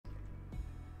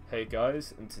Hey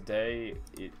guys, and today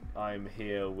I'm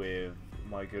here with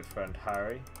my good friend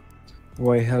Harry.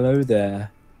 Why, hello there.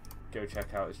 Go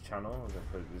check out his channel, as I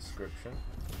put in the description,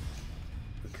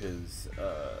 because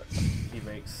he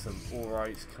makes some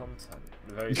alright content,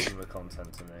 very similar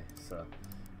content to me, so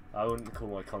I wouldn't call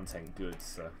my content good,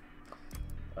 so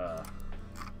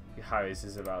Harry's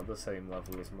is about the same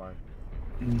level as mine.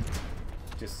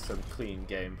 Just some clean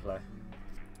gameplay.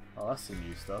 Oh, that's some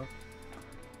new stuff.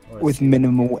 With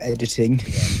minimal editing.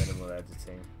 Yeah, minimal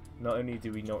editing. Not only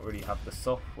do we not really have the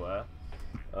software,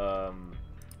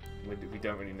 we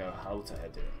don't really know how to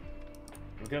edit.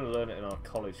 We're going to learn it in our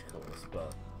college course,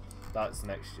 but that's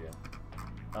next year.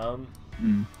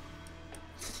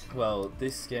 Well,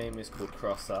 this game is called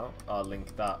Crossout. I'll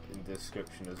link that in the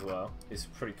description as well. It's a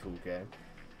pretty cool game.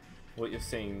 What you're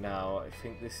seeing now, I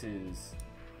think this is...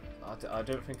 I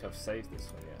don't think I've saved this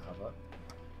one yet, have I?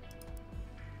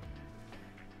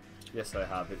 Yes, I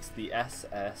have. It's the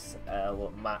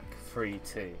SSL Mac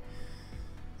 3T.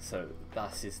 So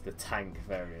that is the tank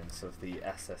variant of the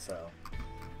SSL.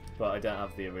 But I don't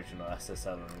have the original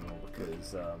SSL anymore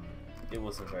because it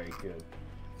wasn't very good.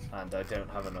 And I don't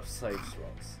have enough save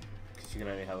slots. Because you can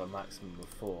only have a maximum of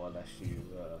 4 unless you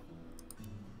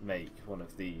make one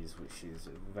of these, which is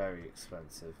very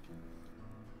expensive.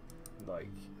 Like,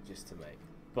 just to make.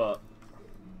 But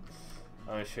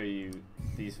I'm going to show you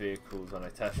these vehicles when I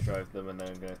test drive them, and then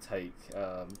I'm going to take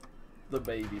the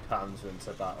baby Panzer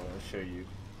into battle and show you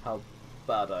how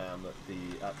bad I am at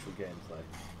the actual gameplay.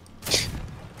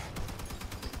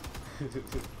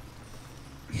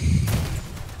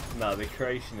 No, the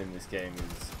creation in this game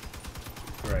is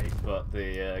great, but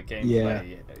the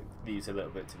gameplay leaves a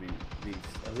little bit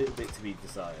to be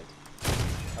desired.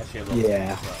 Actually, a lot to be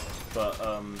desired. But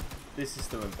this is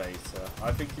still in beta.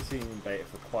 I think it's been in beta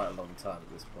for quite a long time at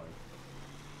this point.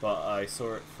 But I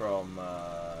saw it from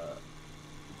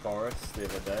Boris the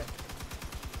other day.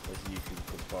 There's a YouTuber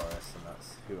called Boris, and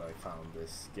that's who I found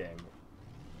this game.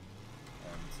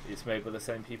 And it's made by the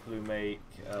same people who make,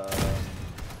 what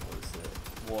is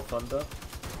it, War Thunder.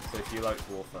 So if you like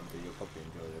War Thunder, you'll probably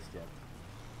enjoy this game.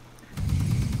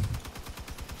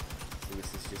 So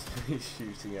this is just me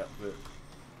shooting at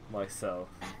myself.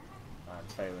 And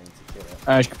failing to kill it.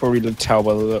 As you can probably tell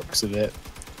by the looks of it,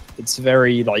 it's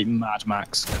very like Mad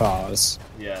Max cars.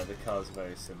 Yeah, the cars are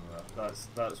very similar. That's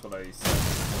what I said when I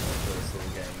first saw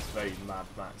the game. It's very Mad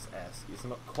Max-esque. It's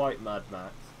not quite Mad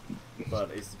Max,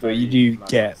 but it's very. But you do Mad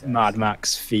get Max-esque. Mad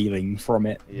Max feeling from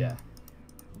it. Yeah,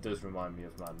 it does remind me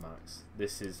of Mad Max.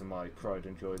 This is my pride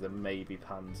and joy, the maybe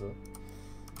Panzer.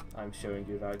 I'm showing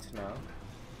you right now.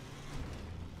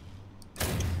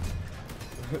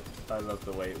 I love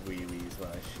the way it wheelies when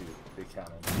I shoot the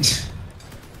cannon.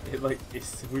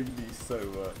 It's wheelies so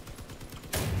much.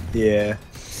 Yeah.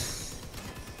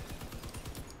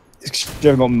 You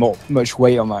haven't got much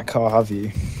weight on that car, have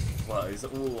you? Well, it's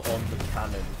all on the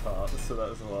cannon part, so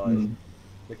that's why.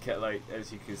 Like,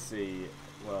 as you can see,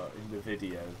 well, in the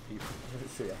video,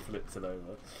 see I flipped it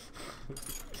over.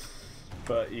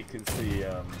 But you can see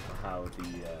how the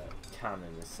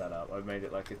cannon is set up. I made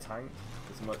it like a tank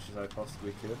as much as I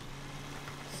possibly could.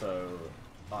 So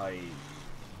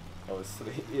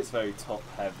obviously it's very top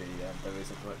heavy and there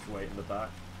isn't much weight in the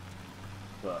back.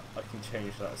 But I can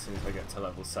change that as soon as I get to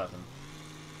level 7.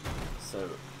 So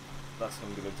that's what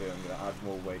I'm going to do. I'm going to add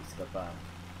more weight to the back.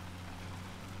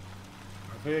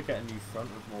 I think I get a new front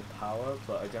with more power,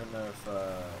 but I don't know if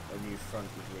a new front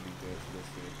would really do it for this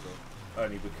vehicle.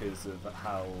 Only because of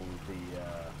how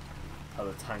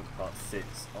the tank part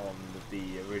sits on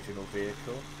the original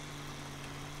vehicle.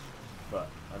 But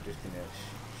I'm just going to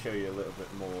show you a little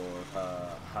bit more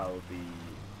of how the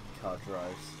car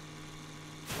drives,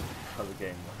 how the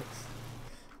game works.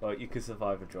 Well, you can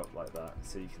survive a drop like that,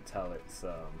 so you can tell it's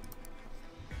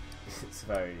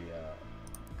very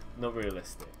not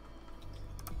realistic.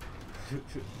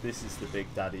 This is the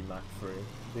Big Daddy Mac 3.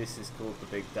 This is called the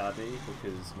Big Daddy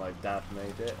because my dad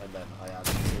made it and then I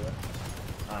added to it.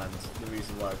 And the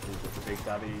reason why I called it the Big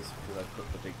Daddy is because I put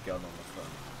the big gun on the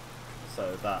front.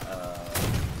 So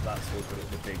that's what put it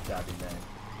the Big Daddy name.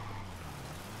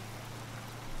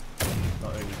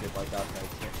 Not only did my dad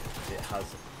make it, it has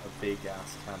a big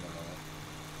ass cannon on it.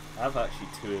 I have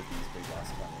actually 2 of these big ass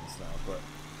cannons now, but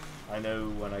I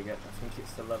know when I think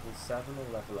it's the level 7 or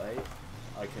level 8,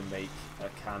 I can make a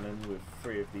cannon with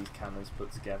 3 of these cannons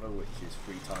put together, which is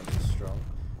 3 times as strong,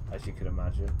 as you can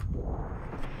imagine.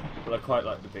 But I quite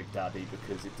like the Big Daddy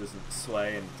because it doesn't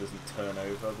sway and it doesn't turn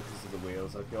over because of the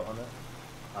wheels I've got on it.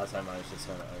 As I managed to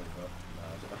turn it over.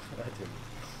 No, I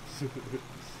didn't.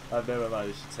 I've never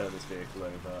managed to turn this vehicle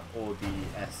over, or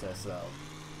the SSL.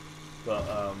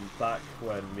 But back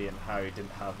when me and Harry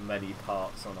didn't have many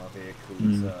parts on our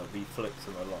vehicles, we flipped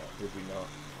them a lot, did we not?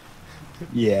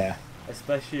 Yeah.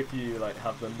 Especially if you like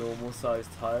have the normal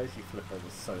sized tyres, you flip over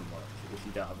so much if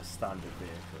you don't have a standard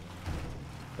vehicle.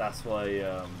 That's why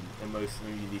in most of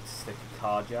them you need to stick a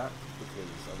car jack, because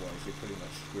otherwise you're pretty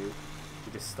much screwed.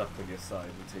 You're just stuck on your side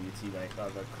until your teammate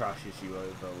either crashes you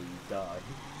over or you die.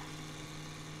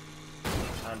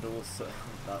 And also,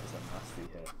 that was a nasty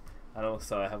hit. And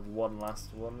also I have one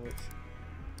last one which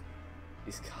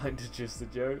is kind of just a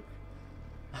joke.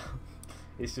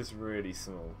 It's just really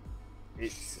small.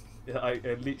 I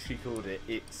literally called it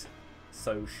 "It's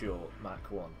So Short"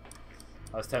 Mach 1.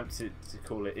 I was tempted to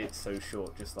call it "It's So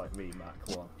Short Just Like Me"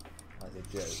 Mach 1 as a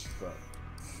joke, but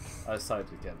I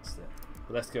decided against it.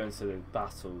 But let's go into the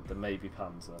battle, the maybe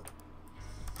Panzer.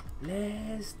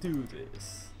 Let's do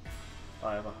this.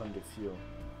 I have 100 fuel.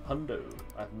 Hundo.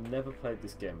 I've never played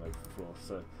this game before,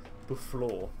 so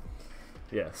before.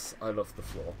 Yes, I love the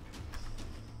floor.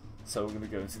 So we're going to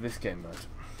go into this game mode.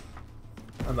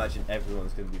 I imagine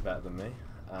everyone's going to be better than me,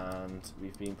 and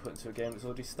we've been put into a game that's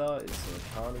already started, so I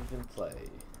can't even play.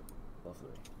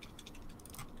 Lovely.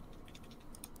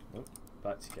 Nope,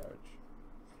 back to garage.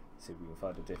 See if we can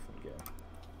find a different game.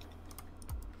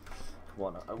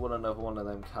 I want another one of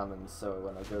them cannons, so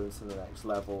when I go into the next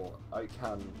level, I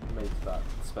can make that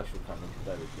special cannon.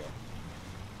 There we go.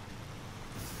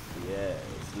 Yes,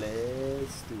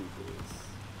 let's do this.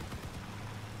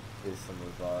 Here's some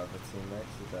of our other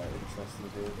teammates with their interesting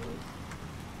vehicles.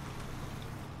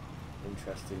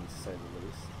 Interesting to say the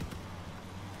least.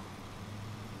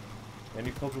 The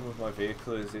only problem with my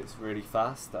vehicle is it's really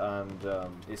fast, and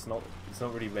it's not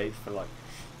really made for like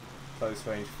close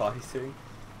range fighting,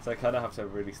 so I kind of have to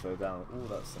really slow down. Oh,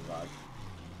 that's some lag.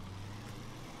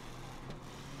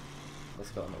 Let's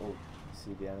go on. Oh,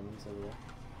 see the enemies over there.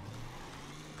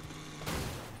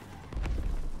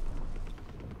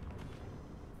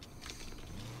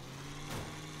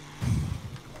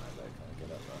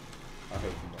 I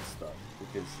hope you're not stuck,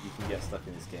 because you can get stuck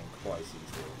in this game quite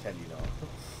easily, can you not?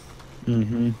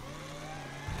 Mm-hmm.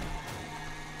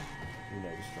 You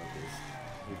know the struggles.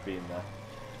 We've been there.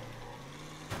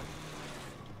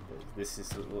 This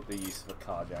is what the use of a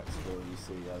car jack's for. You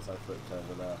see, as I flipped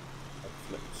over there, I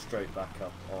flipped straight back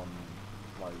up on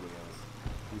my wheels.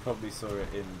 You probably saw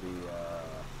it in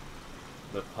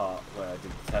the part where I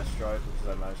did the test drive,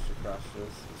 because I managed to crash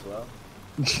this as well.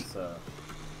 So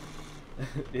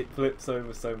it flips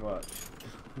over so much.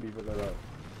 Leave it alone.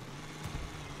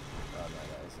 Oh no,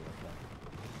 that isn't okay.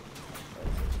 Oh,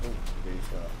 really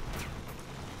sure.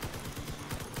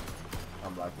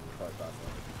 I'm lagging quite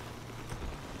badly.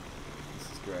 This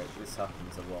is great. This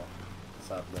happens a lot,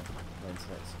 sadly. My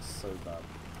internet's so bad.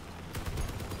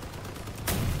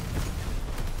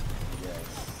 Yes,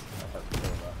 I hope to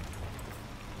kill that.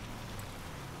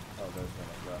 Oh, there's one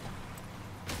like that.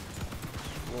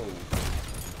 Whoa.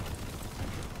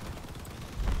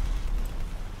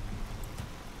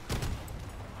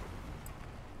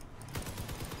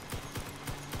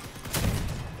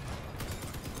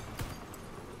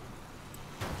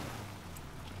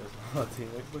 Oh,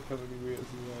 teammates, look how many wheels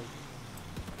he has.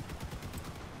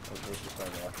 Oh, there's just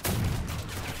right there.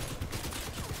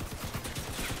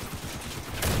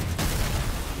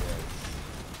 Yes.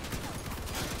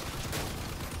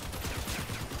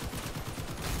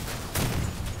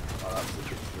 Oh, that's a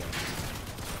good shot.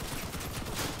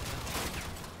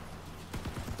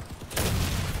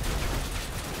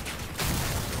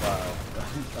 Wow,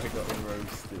 I got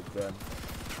roasted then.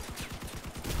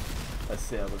 Let's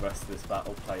see how the rest of this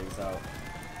battle plays out.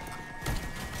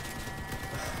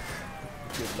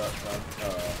 Good luck, man.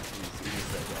 Oh,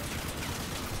 he's again.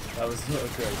 That was not a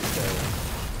great game.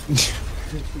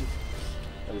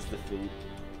 That was defeat.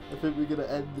 I think we're going to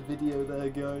end the video there,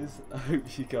 guys. I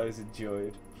hope you guys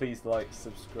enjoyed. Please like,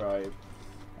 subscribe,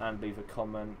 and leave a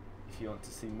comment if you want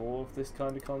to see more of this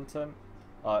kind of content.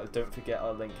 Don't forget,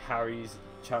 I'll link Harry's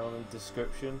channel in the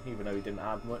description, even though he didn't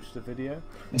add much to the video.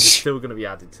 It's still going to be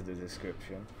added to the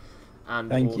description.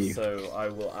 And also, I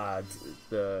will add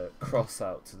the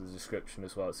Crossout to the description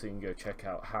as well, so you can go check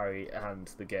out Harry and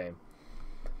the game.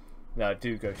 Now,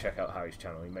 do go check out Harry's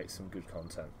channel. He makes some good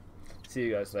content. See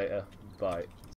you guys later. Bye.